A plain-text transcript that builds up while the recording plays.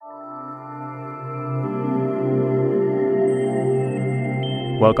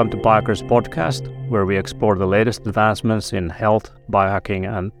Welcome to Biohackers Podcast, where we explore the latest advancements in health,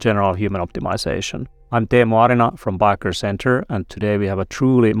 biohacking, and general human optimization. I'm Teemu Arina from Biohackers Center, and today we have a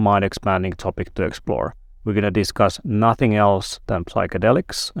truly mind-expanding topic to explore. We're going to discuss nothing else than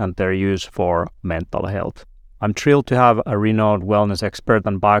psychedelics and their use for mental health. I'm thrilled to have a renowned wellness expert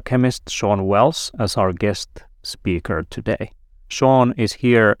and biochemist, Shawn Wells, as our guest speaker today. Shawn is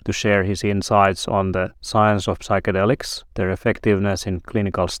here to share his insights on the science of psychedelics, their effectiveness in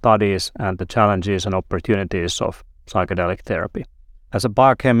clinical studies, and the challenges and opportunities of psychedelic therapy. As a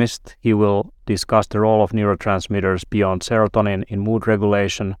biochemist, he will discuss the role of neurotransmitters beyond serotonin in mood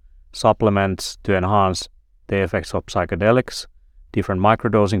regulation, supplements to enhance the effects of psychedelics, different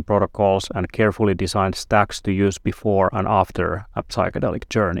microdosing protocols, and carefully designed stacks to use before and after a psychedelic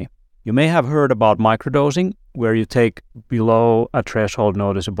journey. You may have heard about microdosing, where you take below a threshold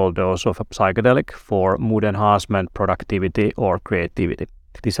noticeable dose of a psychedelic for mood enhancement, productivity, or creativity.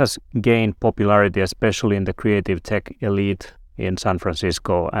 This has gained popularity, especially in the creative tech elite in San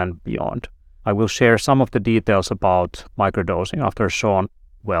Francisco and beyond. I will share some of the details about microdosing after Shawn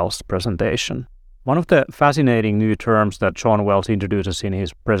Wells' presentation. One of the fascinating new terms that Shawn Wells introduces in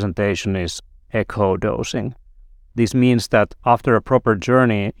his presentation is echo dosing. This means that after a proper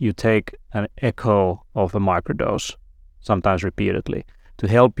journey, you take an echo of a microdose, sometimes repeatedly, to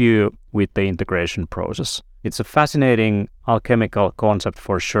help you with the integration process. It's a fascinating alchemical concept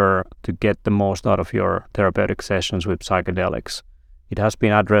for sure to get the most out of your therapeutic sessions with psychedelics. It has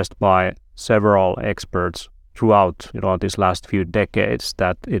been addressed by several experts throughout these last few decades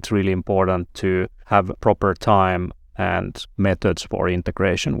that it's really important to have proper time and methods for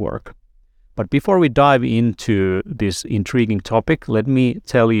integration work. But before we dive into this intriguing topic, let me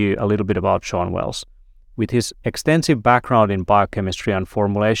tell you a little bit about Shawn Wells. With his extensive background in biochemistry and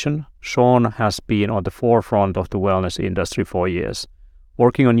formulation, Shawn has been on the forefront of the wellness industry for years,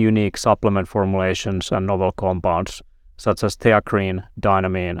 working on unique supplement formulations and novel compounds such as theacrine,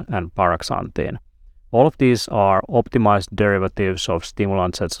 dynamine, and paraxanthine. All of these are optimized derivatives of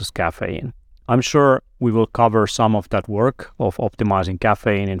stimulants such as caffeine. I'm sure we will cover some of that work of optimizing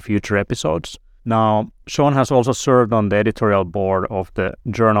caffeine in future episodes. Now, Shawn has also served on the editorial board of the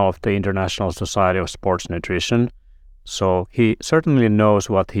Journal of the International Society of Sports Nutrition, so he certainly knows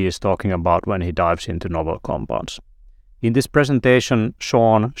what he is talking about when he dives into novel compounds. In this presentation,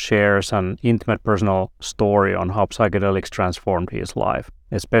 Shawn shares an intimate personal story on how psychedelics transformed his life,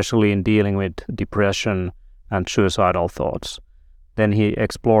 especially in dealing with depression and suicidal thoughts. Then he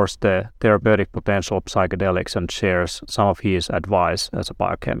explores the therapeutic potential of psychedelics and shares some of his advice as a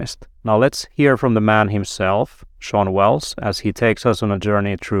biochemist. Now let's hear from the man himself, Shawn Wells, as he takes us on a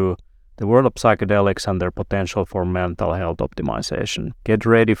journey through the world of psychedelics and their potential for mental health optimization. Get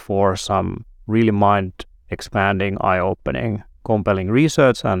ready for some really mind-expanding, eye-opening, compelling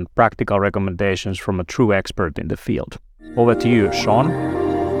research and practical recommendations from a true expert in the field. Over to you, Shawn.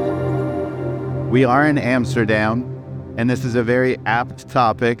 We are in Amsterdam, and this is a very apt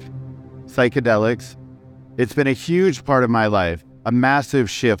topic, psychedelics. It's been a huge part of my life, a massive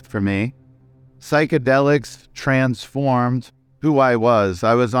shift for me. Psychedelics transformed who I was.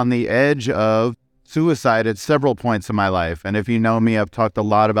 I was on the edge of suicide at several points in my life. And if you know me, I've talked a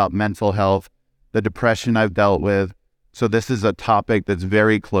lot about mental health, the depression I've dealt with. So this is a topic that's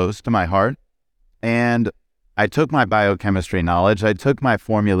very close to my heart. And I took my biochemistry knowledge, I took my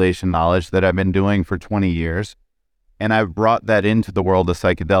formulation knowledge that I've been doing for 20 years, and I've brought that into the world of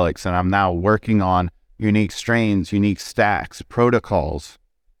psychedelics, and I'm now working on unique strains, unique stacks, protocols,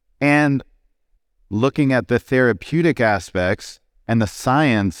 and looking at the therapeutic aspects and the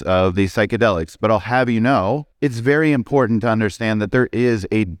science of these psychedelics. But I'll have you know, it's very important to understand that there is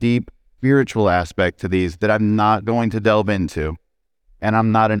a deep spiritual aspect to these that I'm not going to delve into, and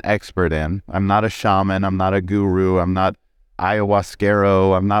I'm not an expert in. I'm not a shaman, I'm not a guru, I'm not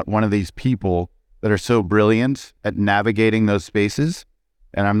ayahuasquero, I'm not one of these people that are so brilliant at navigating those spaces,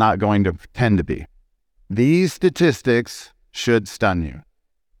 and I'm not going to pretend to be. These statistics should stun you.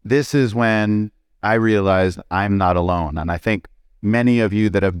 This is when I realized I'm not alone, and I think many of you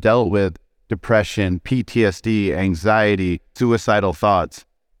that have dealt with depression, PTSD, anxiety, suicidal thoughts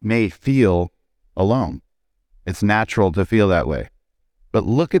may feel alone. It's natural to feel that way. But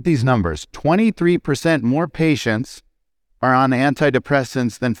look at these numbers. 23% more patients are on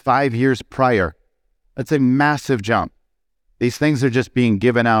antidepressants than 5 years prior. That's a massive jump. These things are just being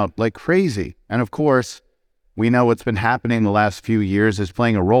given out like crazy. And of course, we know what's been happening the last few years is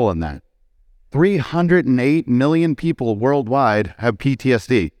playing a role in that. 308 million people worldwide have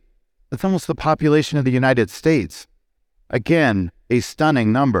PTSD. That's almost the population of the United States. Again, a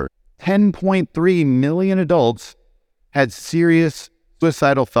stunning number. 10.3 million adults had serious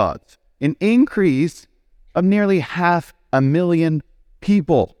suicidal thoughts, an increase of nearly 500,000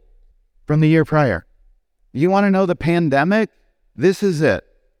 people from the year prior. You want to know the pandemic? This is it.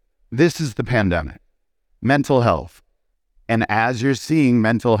 This is the pandemic. Mental health. And as you're seeing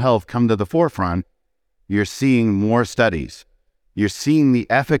mental health come to the forefront, you're seeing more studies. You're seeing the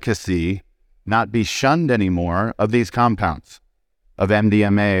efficacy not be shunned anymore of these compounds, of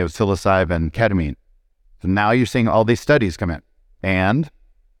MDMA, of psilocybin, ketamine. So now you're seeing all these studies come in. And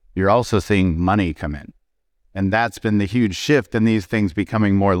you're also seeing money come in. And that's been the huge shift in these things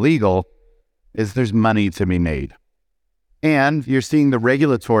becoming more legal, is there's money to be made. And you're seeing the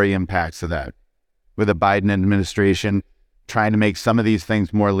regulatory impacts of that with the Biden administration trying to make some of these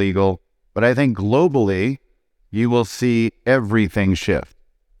things more legal. But I think globally, you will see everything shift.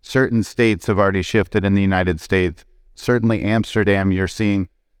 Certain states have already shifted in the United States. Certainly Amsterdam, you're seeing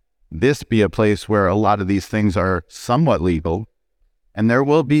this be a place where a lot of these things are somewhat legal. And there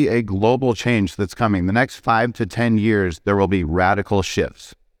will be a global change that's coming. The next 5 to 10 years, there will be radical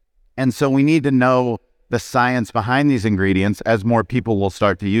shifts. And so we need to know the science behind these ingredients as more people will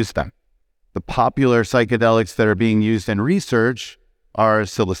start to use them. The popular psychedelics that are being used in research are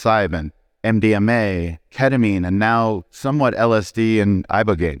psilocybin, MDMA, ketamine, and now somewhat LSD and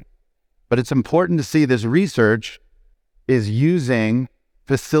ibogaine. But it's important to see this research is using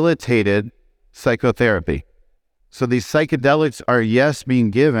facilitated psychotherapy. So these psychedelics are, yes,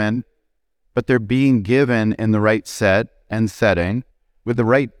 being given, but they're being given in the right set and setting with the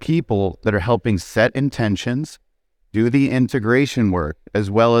right people that are helping set intentions, do the integration work,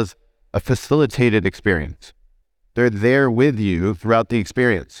 as well as a facilitated experience. They're there with you throughout the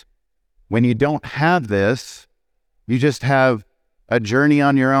experience. When you don't have this, you just have a journey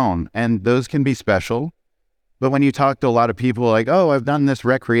on your own, and those can be special. But when you talk to a lot of people like, oh, I've done this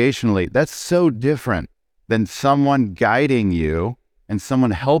recreationally, that's so different than someone guiding you and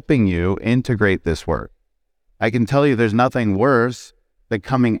someone helping you integrate this work. I can tell you there's nothing worse than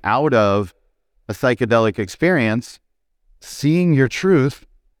coming out of a psychedelic experience, seeing your truth,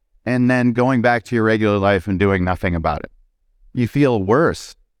 and then going back to your regular life and doing nothing about it. You feel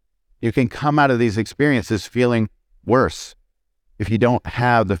worse. You can come out of these experiences feeling worse if you don't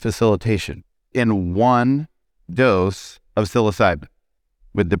have the facilitation. In one dose of psilocybin,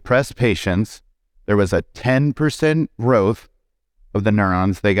 with depressed patients, there was a 10% growth of the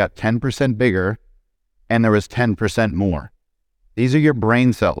neurons. They got 10% bigger, and there was 10% more. These are your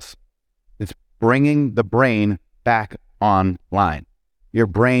brain cells. It's bringing the brain back online. Your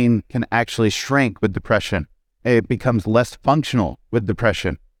brain can actually shrink with depression. It becomes less functional with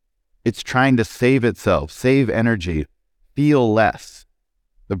depression. It's trying to save itself, save energy, feel less.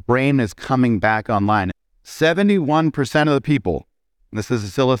 The brain is coming back online. 71% of the people, this is a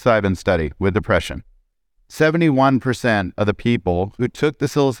psilocybin study with depression, 71% of the people who took the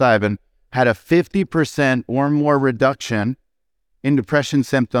psilocybin had a 50% or more reduction in depression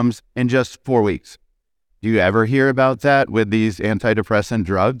symptoms in just 4 weeks. Do you ever hear about that with these antidepressant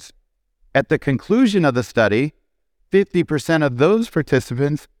drugs? At the conclusion of the study, 50% of those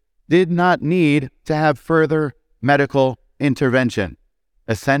participants did not need to have further medical intervention.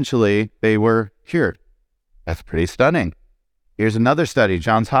 Essentially, they were cured. That's pretty stunning. Here's another study,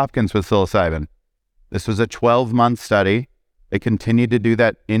 Johns Hopkins with psilocybin. This was a 12-month study. They continued to do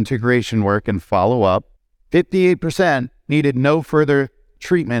that integration work and follow up. 58% needed no further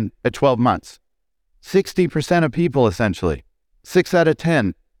treatment at 12 months. 60% of people, essentially, 6 out of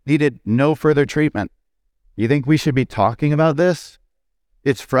 10, needed no further treatment. You think we should be talking about this?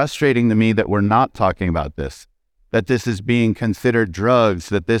 It's frustrating to me that we're not talking about this, that this is being considered drugs,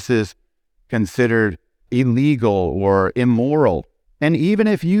 that this is considered illegal or immoral. And even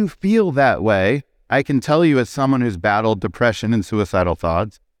if you feel that way, I can tell you as someone who's battled depression and suicidal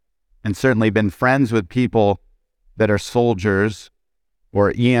thoughts, and certainly been friends with people that are soldiers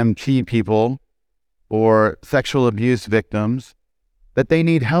or EMT people or sexual abuse victims, that they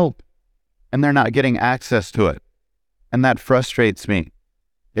need help and they're not getting access to it. And that frustrates me.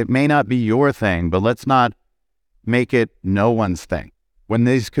 It may not be your thing, but let's not make it no one's thing when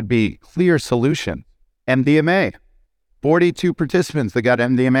these could be clear solutions. MDMA, 42 participants that got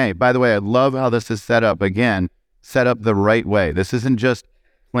MDMA. By the way, I love how this is set up. Again, set up the right way. This isn't just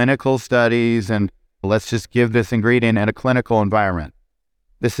clinical studies and let's just give this ingredient in a clinical environment.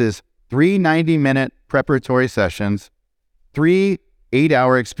 This is 3 90-minute preparatory sessions, 3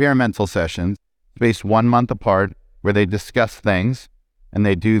 8-hour experimental sessions spaced 1 month apart where they discuss things and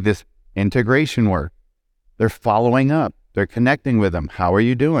they do this integration work. They're following up. They're connecting with them. How are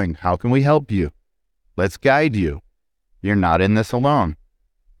you doing? How can we help you? Let's guide you. You're not in this alone.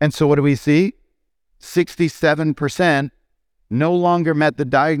 And so what do we see? 67% no longer met the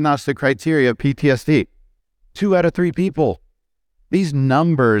diagnostic criteria of PTSD. 2 out of 3 people. These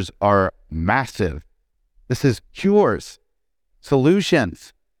numbers are massive. This is cures,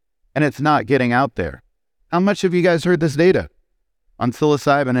 solutions, and it's not getting out there. How much have you guys heard this data on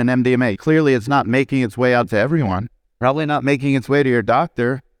psilocybin and MDMA? Clearly, it's not making its way out to everyone. Probably not making its way to your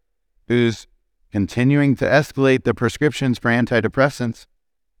doctor, who's continuing to escalate the prescriptions for antidepressants.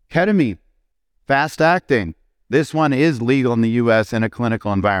 Ketamine, fast acting. This one is legal in the US in a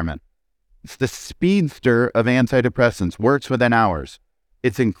clinical environment. It's the speedster of antidepressants, works within hours.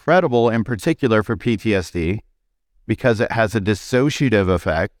 It's incredible in particular for PTSD because it has a dissociative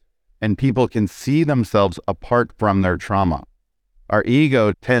effect and people can see themselves apart from their trauma. Our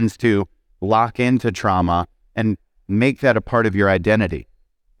ego tends to lock into trauma and make that a part of your identity.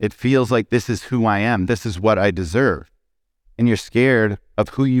 It feels like this is who I am, this is what I deserve. And you're scared of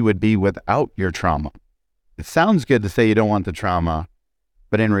who you would be without your trauma. It sounds good to say you don't want the trauma,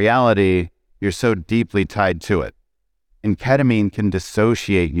 but in reality, you're so deeply tied to it. And ketamine can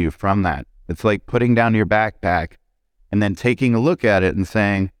dissociate you from that. It's like putting down your backpack and then taking a look at it and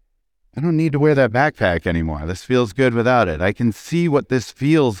saying, I don't need to wear that backpack anymore. This feels good without it. I can see what this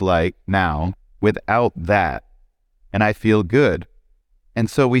feels like now without that. And I feel good. And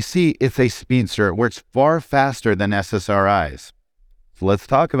so we see it's a speedster. It works far faster than SSRIs. So let's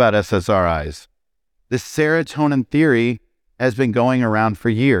talk about SSRIs. This serotonin theory has been going around for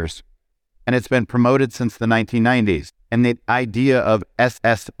years, and it's been promoted since the 1990s. And the idea of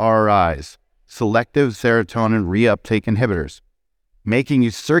SSRIs, selective serotonin reuptake inhibitors, making you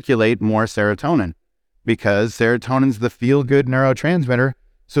circulate more serotonin because serotonin's the feel-good neurotransmitter.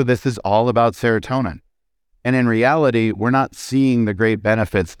 So this is all about serotonin. And in reality, we're not seeing the great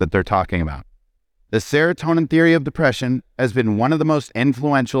benefits that they're talking about. The serotonin theory of depression has been one of the most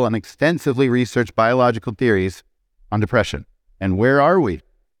influential and extensively researched biological theories on depression. And where are we?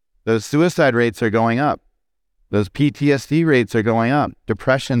 Those suicide rates are going up. Those PTSD rates are going up.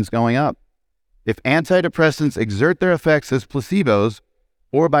 Depression's going up. If antidepressants exert their effects as placebos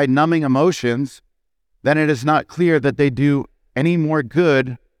or by numbing emotions, then it is not clear that they do any more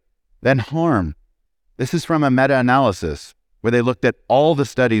good than harm. This is from a meta-analysis where they looked at all the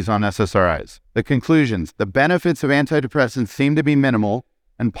studies on SSRIs. The conclusions: the benefits of antidepressants seem to be minimal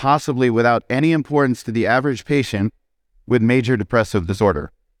and possibly without any importance to the average patient with major depressive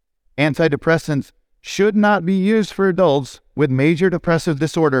disorder. Antidepressants should not be used for adults with major depressive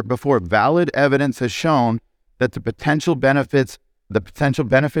disorder before valid evidence has shown that the potential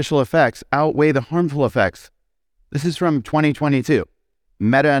beneficial effects outweigh the harmful effects. This is from 2022,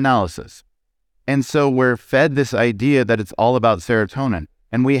 meta-analysis. And so we're fed this idea that it's all about serotonin.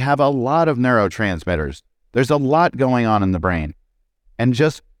 And we have a lot of neurotransmitters. There's a lot going on in the brain. And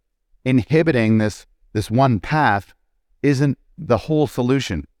just inhibiting this one path isn't the whole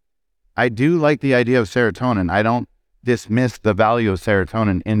solution. I do like the idea of serotonin. I don't dismiss the value of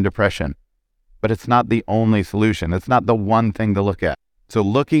serotonin in depression. But it's not the only solution. It's not the one thing to look at. So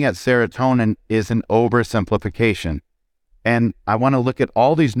looking at serotonin is an oversimplification. And I want to look at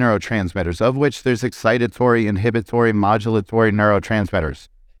all these neurotransmitters, of which there's excitatory, inhibitory, modulatory neurotransmitters.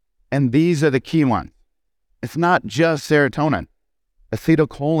 And these are the key ones. It's not just serotonin.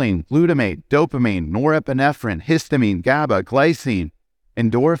 Acetylcholine, glutamate, dopamine, norepinephrine, histamine, GABA, glycine,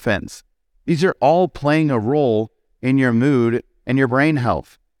 endorphins. These are all playing a role in your mood and your brain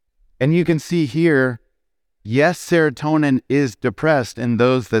health. And you can see here, yes, serotonin is depressed in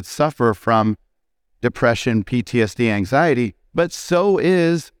those that suffer from depression, PTSD, anxiety, but so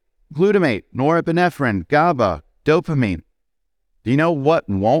is glutamate, norepinephrine, GABA, dopamine. Do you know what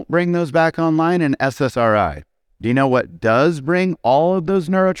won't bring those back online? An SSRI. Do you know what does bring all of those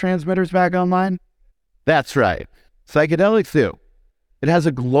neurotransmitters back online? That's right. Psychedelics do. It has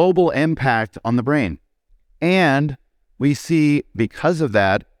a global impact on the brain. And we see because of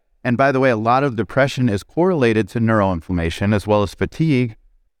that, and by the way, a lot of depression is correlated to neuroinflammation as well as fatigue,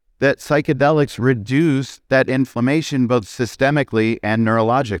 that psychedelics reduce that inflammation both systemically and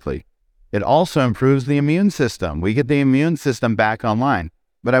neurologically. It also improves the immune system. We get the immune system back online.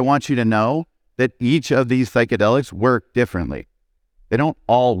 But I want you to know that each of these psychedelics work differently. They don't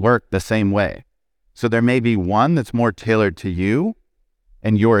all work the same way. So there may be one that's more tailored to you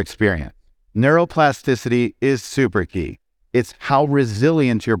and your experience. Neuroplasticity is super key. It's how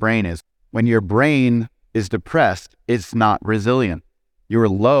resilient your brain is. When your brain is depressed, it's not resilient. You're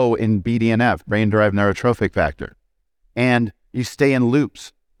low in BDNF, brain-derived neurotrophic factor, and you stay in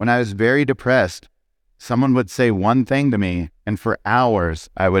loops. When I was very depressed, someone would say one thing to me, and for hours,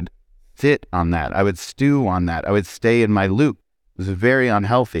 I would sit on that. I would stew on that. I would stay in my loop. It was very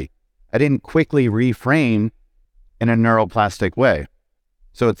unhealthy. I didn't quickly reframe in a neuroplastic way.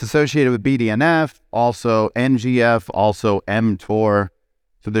 So it's associated with BDNF, also NGF, also mTOR.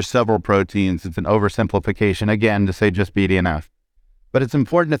 So there's several proteins. It's an oversimplification, again, to say just BDNF. But it's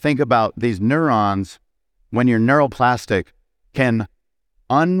important to think about these neurons, when you're neuroplastic, can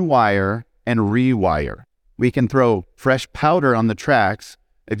unwire and rewire. We can throw fresh powder on the tracks.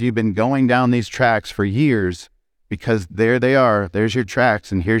 If you've been going down these tracks for years, because there they are, there's your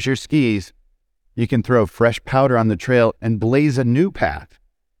tracks and here's your skis, you can throw fresh powder on the trail and blaze a new path,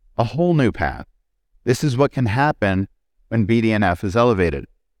 a whole new path. This is what can happen when BDNF is elevated.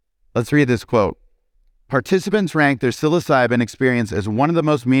 Let's read this quote. Participants rank their psilocybin experience as one of the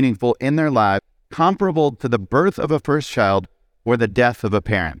most meaningful in their lives, comparable to the birth of a first child or the death of a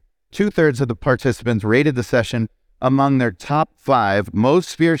parent. 2/3 of the participants rated the session among their top 5 most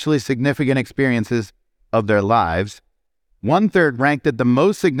spiritually significant experiences of their lives. 1/3 ranked it the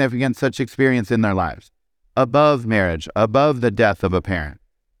most significant such experience in their lives, above marriage, above the death of a parent,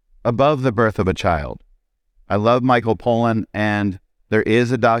 above the birth of a child. I love Michael Pollan, and there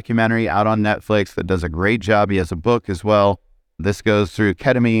is a documentary out on Netflix that does a great job. He has a book as well. This goes through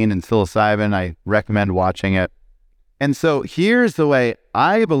ketamine and psilocybin. I recommend watching it. And so here's the way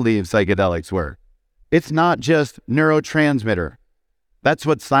I believe psychedelics work. It's not just neurotransmitter. That's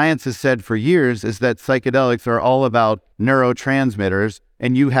what science has said for years, is that psychedelics are all about neurotransmitters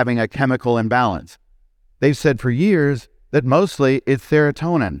and you having a chemical imbalance. They've said for years that mostly it's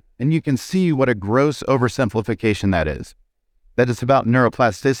serotonin, and you can see what a gross oversimplification that is. That it's about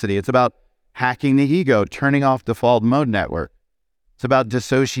neuroplasticity. It's about hacking the ego, turning off default mode network. It's about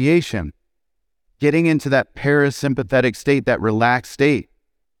dissociation, getting into that parasympathetic state, that relaxed state.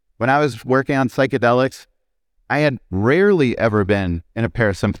 When I was working on psychedelics, I had rarely ever been in a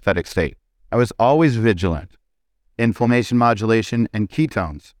parasympathetic state. I was always vigilant, inflammation modulation and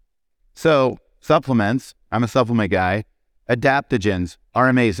ketones. So supplements, I'm a supplement guy, adaptogens are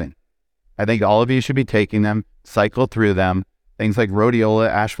amazing. I think all of you should be taking them, cycle through them. Things like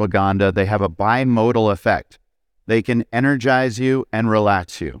rhodiola, ashwagandha, they have a bimodal effect. They can energize you and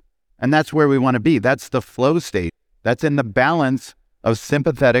relax you. And that's where we want to be. That's the flow state. That's in the balance of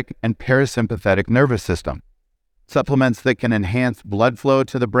sympathetic and parasympathetic nervous system. Supplements that can enhance blood flow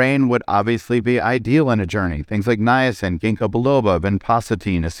to the brain would obviously be ideal in a journey. Things like niacin, ginkgo biloba,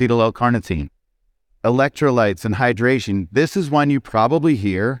 vinpocetine, acetyl L-carnitine. Electrolytes and hydration. This is one you probably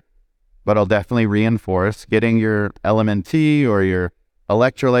hear, but I'll definitely reinforce. Getting your LMNT or your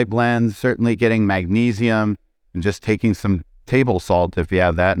electrolyte blends, certainly getting magnesium, and just taking some table salt if you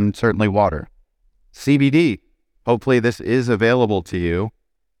have that, and certainly water. CBD. Hopefully this is available to you.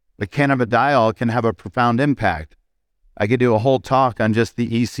 The cannabidiol can have a profound impact. I could do a whole talk on just the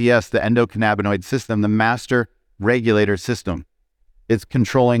ECS, the endocannabinoid system, the master regulator system. It's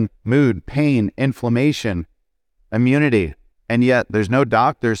controlling mood, pain, inflammation, immunity. And yet there's no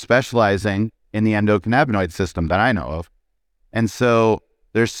doctor specializing in the endocannabinoid system that I know of. And so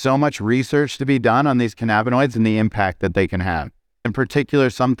there's so much research to be done on these cannabinoids and the impact that they can have. In particular,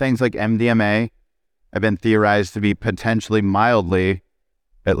 some things like MDMA have been theorized to be potentially mildly,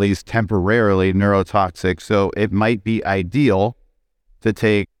 at least temporarily, neurotoxic. So it might be ideal to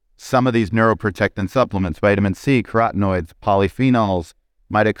take some of these neuroprotectant supplements, vitamin C, carotenoids, polyphenols,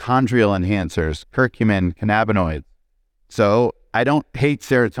 mitochondrial enhancers, curcumin, cannabinoids. So I don't hate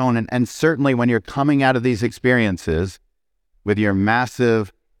serotonin. And certainly when you're coming out of these experiences with your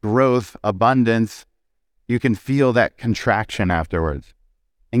massive growth, abundance, you can feel that contraction afterwards.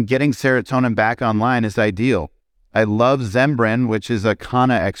 And getting serotonin back online is ideal. I love Zembrin, which is a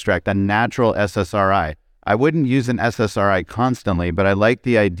kanna extract, a natural SSRI. I wouldn't use an SSRI constantly, but I like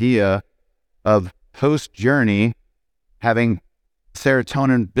the idea of post-journey having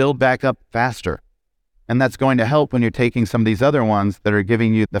serotonin build back up faster. And that's going to help when you're taking some of these other ones that are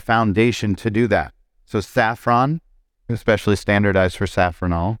giving you the foundation to do that. So saffron, especially standardized for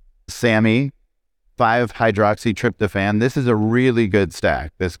safranol, SAMe, 5-hydroxytryptophan. This is a really good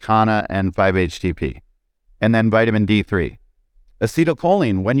stack, this kanna and 5-HTP. And then vitamin D3.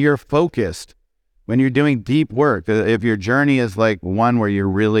 Acetylcholine, when you're focused, when you're doing deep work, if your journey is like one where you're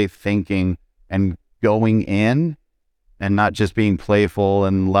really thinking and going in and not just being playful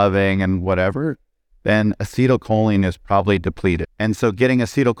and loving and whatever, then acetylcholine is probably depleted. And so getting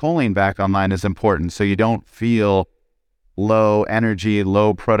acetylcholine back online is important so you don't feel low energy,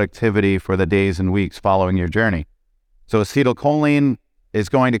 low productivity for the days and weeks following your journey. So acetylcholine is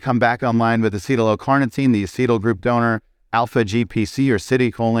going to come back online with acetyl L-carnitine, the acetyl group donor, alpha GPC or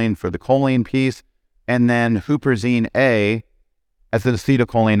citicholine for the choline piece, and then huperzine A as an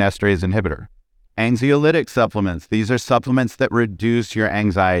acetylcholine esterase inhibitor. Anxiolytic supplements. These are supplements that reduce your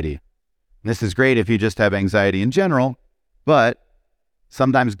anxiety. This is great if you just have anxiety in general, but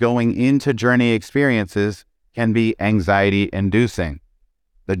sometimes going into journey experiences can be anxiety inducing.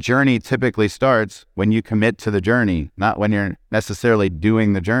 The journey typically starts when you commit to the journey, not when you're necessarily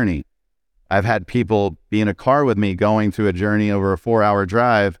doing the journey. I've had people be in a car with me going through a journey over a 4-hour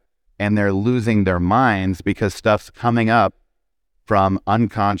drive, and they're losing their minds because stuff's coming up from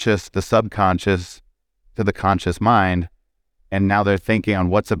unconscious, the subconscious, to the conscious mind, and now they're thinking on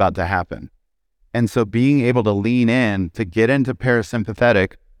what's about to happen. And so being able to lean in to get into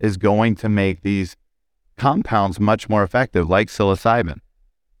parasympathetic is going to make these compounds much more effective, like psilocybin.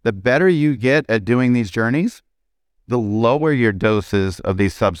 The better you get at doing these journeys, the lower your doses of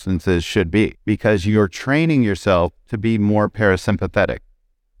these substances should be, because you're training yourself to be more parasympathetic.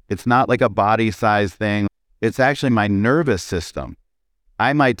 It's not like a body size thing. It's actually my nervous system.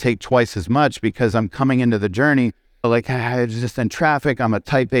 I might take twice as much because I'm coming into the journey like, I'm just in traffic. I'm a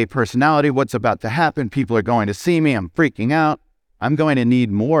type A personality. What's about to happen? People are going to see me. I'm freaking out. I'm going to need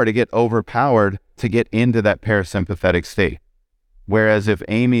more to get overpowered to get into that parasympathetic state. Whereas if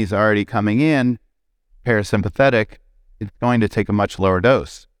Amy's already coming in parasympathetic, it's going to take a much lower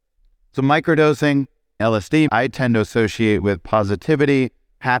dose. So microdosing, LSD, I tend to associate with positivity,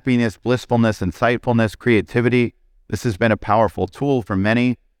 happiness, blissfulness, insightfulness, creativity. This has been a powerful tool for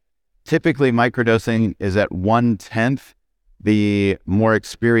many. Typically, microdosing is at 1/10 the more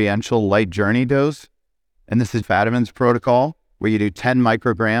experiential light journey dose. And this is Fadiman's protocol, where you do 10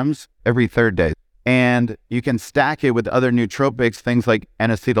 micrograms every third day. And you can stack it with other nootropics, things like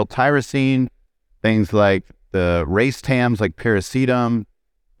N-acetyltyrosine, things like the race TAMs like paracetam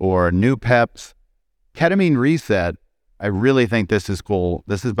or Noopeps. Ketamine Reset, I really think this is cool.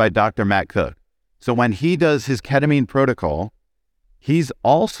 This is by Dr. Matt Cook. So when he does his ketamine protocol, he's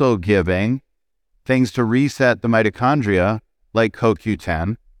also giving things to reset the mitochondria like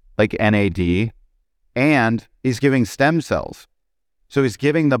CoQ10, like NAD, and he's giving stem cells. So he's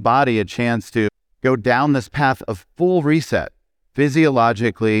giving the body a chance to go down this path of full reset,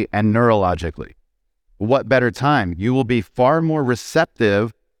 physiologically and neurologically. What better time? You will be far more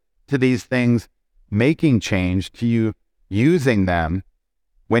receptive to these things making change, to you using them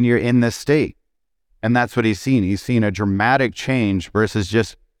when you're in this state. And that's what he's seen. He's seen a dramatic change versus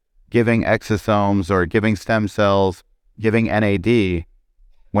just giving exosomes or giving stem cells, giving NAD.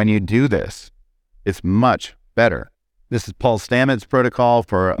 When you do this, it's much better. This is Paul Stamets' protocol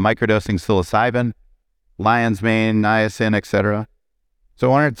for microdosing psilocybin, lion's mane, niacin, etc. So I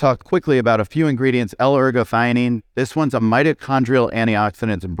wanted to talk quickly about a few ingredients. L-ergothioneine. This one's a mitochondrial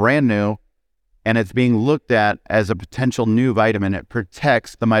antioxidant. It's brand new, and it's being looked at as a potential new vitamin. It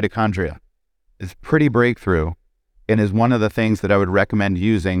protects the mitochondria. It's pretty breakthrough and is one of the things that I would recommend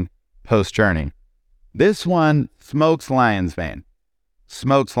using post-journey. This one smokes lion's mane.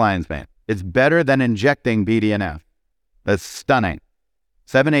 Smokes lion's mane. It's better than injecting BDNF. That's stunning.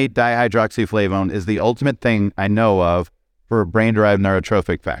 7,8-dihydroxyflavone is the ultimate thing I know of for a brain-derived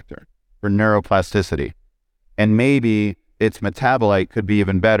neurotrophic factor, for neuroplasticity. And maybe its metabolite could be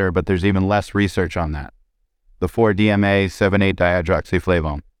even better, but there's even less research on that. The 4-DMA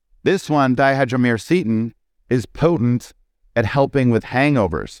 7,8-dihydroxyflavone. This one, dihydromycetin, is potent at helping with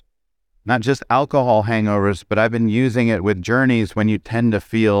hangovers. Not just alcohol hangovers, but I've been using it with journeys when you tend to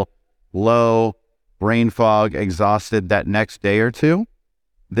feel low, brain fog, exhausted that next day or two.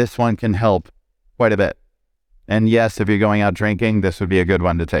 This one can help quite a bit. And yes, if you're going out drinking, this would be a good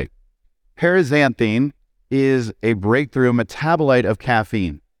one to take. Paraxanthine is a breakthrough metabolite of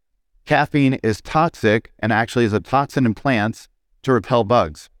caffeine. Caffeine is toxic and actually is a toxin in plants to repel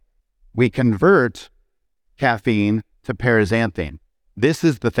bugs. We convert caffeine to paraxanthine. This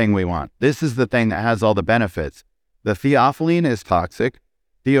is the thing we want. This is the thing that has all the benefits. The theophylline is toxic.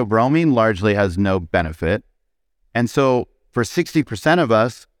 Theobromine largely has no benefit. And so for 60% of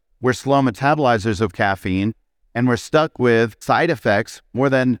us, we're slow metabolizers of caffeine, and we're stuck with side effects more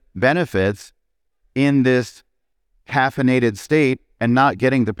than benefits in this caffeinated state and not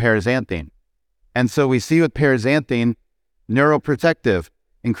getting the paraxanthine. And so we see with paraxanthine, neuroprotective,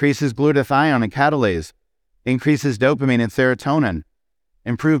 increases glutathione and catalase, increases dopamine and serotonin,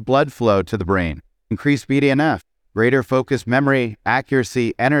 improved blood flow to the brain, increased BDNF, greater focus, memory,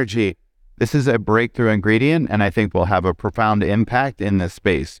 accuracy, energy. This is a breakthrough ingredient, and I think will have a profound impact in this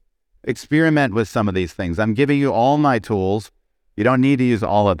space. Experiment with some of these things. I'm giving you all my tools. You don't need to use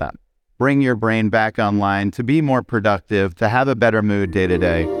all of them. Bring your brain back online to be more productive, to have a better mood day to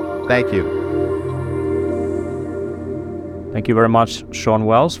day. Thank you. Thank you very much, Shawn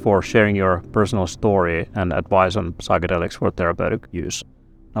Wells, for sharing your personal story and advice on psychedelics for therapeutic use.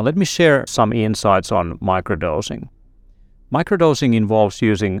 Now let me share some insights on microdosing. Microdosing involves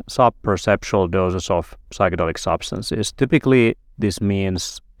using sub-perceptual doses of psychedelic substances. Typically, this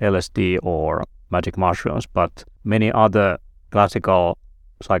means LSD or magic mushrooms, but many other classical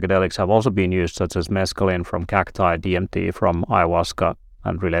psychedelics have also been used, such as mescaline from cacti, DMT from ayahuasca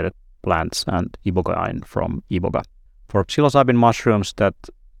and related plants, and ibogaine from iboga. For psilocybin mushrooms, that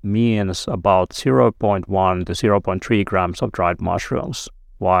means about 0.1 to 0.3 grams of dried mushrooms,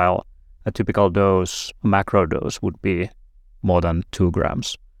 while a typical dose, a macro dose, would be more than 2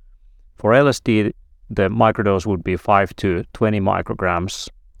 grams. For LSD, the microdose would be 5 to 20 micrograms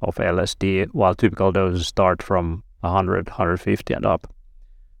of LSD, while typical doses start from 100, 150 and up.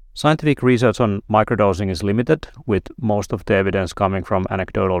 Scientific research on microdosing is limited, with most of the evidence coming from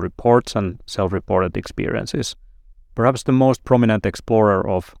anecdotal reports and self-reported experiences. Perhaps the most prominent explorer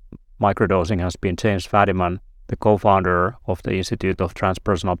of microdosing has been James Fadiman, the co-founder of the Institute of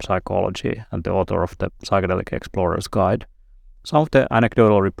Transpersonal Psychology and the author of the Psychedelic Explorer's Guide. Some of the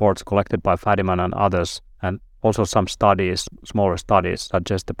anecdotal reports collected by Fadiman and others, and also some studies, smaller studies,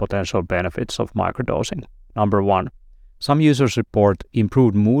 suggest the potential benefits of microdosing. Number 1. Some users report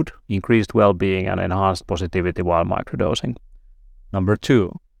improved mood, increased well-being, and enhanced positivity while microdosing. Number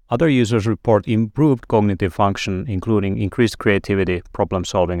 2. Other users report improved cognitive function, including increased creativity,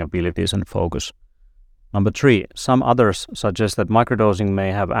 problem-solving abilities, and focus. Number 3. Some others suggest that microdosing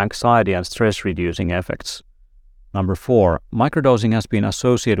may have anxiety and stress-reducing effects. Number 4. Microdosing has been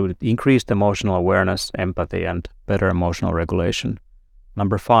associated with increased emotional awareness, empathy, and better emotional regulation.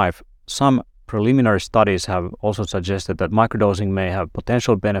 Number 5. Some preliminary studies have also suggested that microdosing may have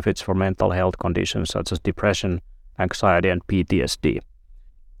potential benefits for mental health conditions such as depression, anxiety, and PTSD.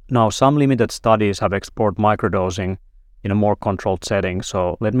 Now, some limited studies have explored microdosing in a more controlled setting,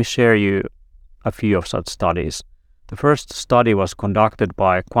 so let me share you a few of such studies. The first study was conducted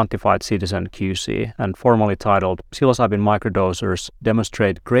by Quantified Citizen QC and formally titled Psilocybin Microdosers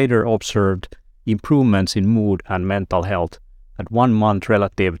Demonstrate Greater Observed Improvements in Mood and Mental Health at 1 month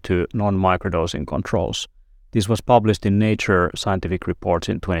relative to non-microdosing controls. This was published in Nature Scientific Reports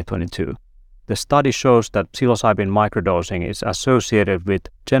in 2022. The study shows that psilocybin microdosing is associated with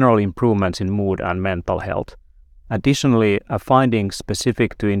general improvements in mood and mental health. Additionally, a finding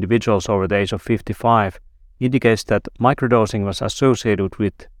specific to individuals over the age of 55 indicates that microdosing was associated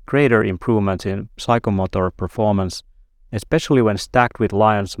with greater improvements in psychomotor performance, especially when stacked with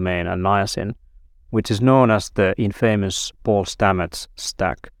lion's mane and niacin, which is known as the infamous Paul Stamets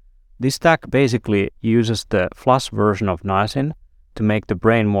stack. This stack basically uses the flush version of niacin to make the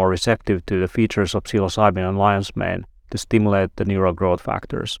brain more receptive to the features of psilocybin and lion's mane to stimulate the neural growth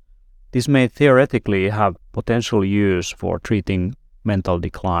factors. This may theoretically have potential use for treating mental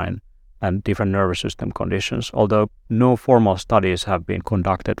decline and different nervous system conditions, although no formal studies have been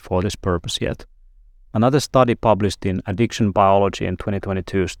conducted for this purpose yet. Another study published in Addiction Biology in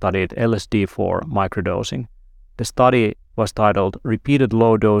 2022 studied LSD for microdosing. The study was titled Repeated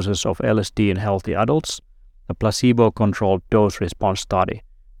Low Doses of LSD in Healthy Adults, a placebo-controlled dose-response study,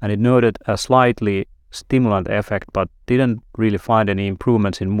 and it noted a slightly stimulant effect but didn't really find any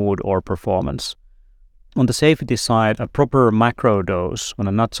improvements in mood or performance. On the safety side, a proper macro dose on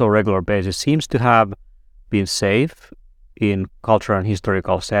a not-so-regular basis seems to have been safe in cultural and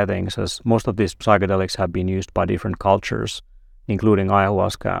historical settings, as most of these psychedelics have been used by different cultures, including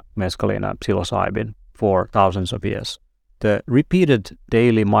ayahuasca, mescaline, and psilocybin, for thousands of years. The repeated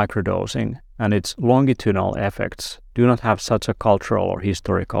daily microdosing and its longitudinal effects do not have such a cultural or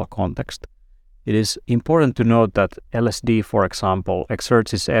historical context. It is important to note that LSD, for example,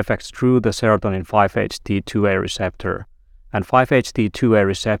 exerts its effects through the serotonin 5-HT2A receptor, and 5-HT2A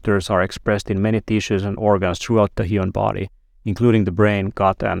receptors are expressed in many tissues and organs throughout the human body, including the brain,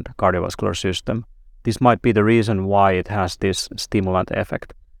 gut, and cardiovascular system. This might be the reason why it has this stimulant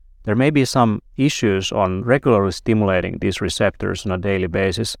effect. There may be some issues on regularly stimulating these receptors on a daily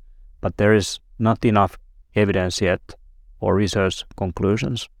basis, but there is not enough evidence yet or research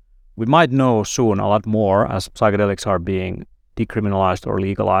conclusions. We might know soon a lot more as psychedelics are being decriminalized or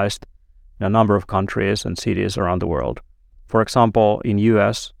legalized in a number of countries and cities around the world. For example, in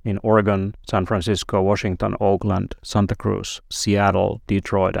US, in Oregon, San Francisco, Washington, Oakland, Santa Cruz, Seattle,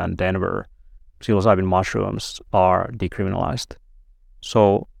 Detroit, and Denver, psilocybin mushrooms are decriminalized.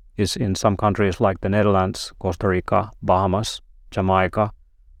 So is in some countries like the Netherlands, Costa Rica, Bahamas, Jamaica,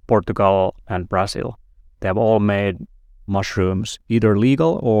 Portugal, and Brazil. They have all made mushrooms either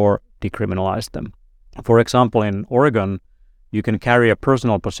legal or decriminalized them. For example, in Oregon, you can carry a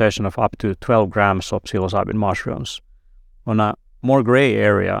personal possession of up to 12 grams of psilocybin mushrooms. On a more gray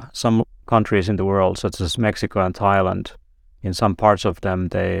area, some countries in the world, such as Mexico and Thailand, in some parts of them,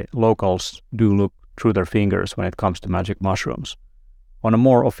 the locals do look through their fingers when it comes to magic mushrooms. On a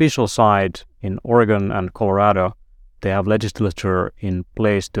more official side, in Oregon and Colorado, they have legislature in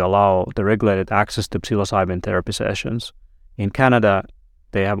place to allow the regulated access to psilocybin therapy sessions. In Canada,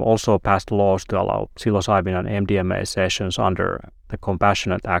 they have also passed laws to allow psilocybin and MDMA sessions under the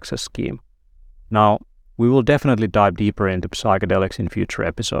Compassionate Access Scheme. Now, we will definitely dive deeper into psychedelics in future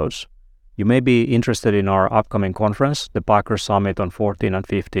episodes. You may be interested in our upcoming conference, the Biker Summit on 14 and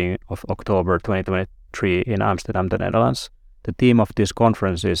 15 of October 2023 in Amsterdam, the Netherlands. The theme of this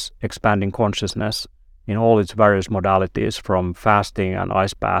conference is expanding consciousness in all its various modalities, from fasting and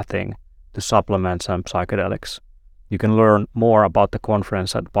ice bathing to supplements and psychedelics. You can learn more about the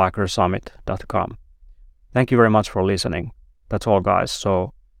conference at bikersummit.com. Thank you very much for listening. That's all, guys.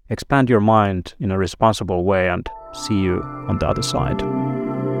 So expand your mind in a responsible way, and see you on the other side.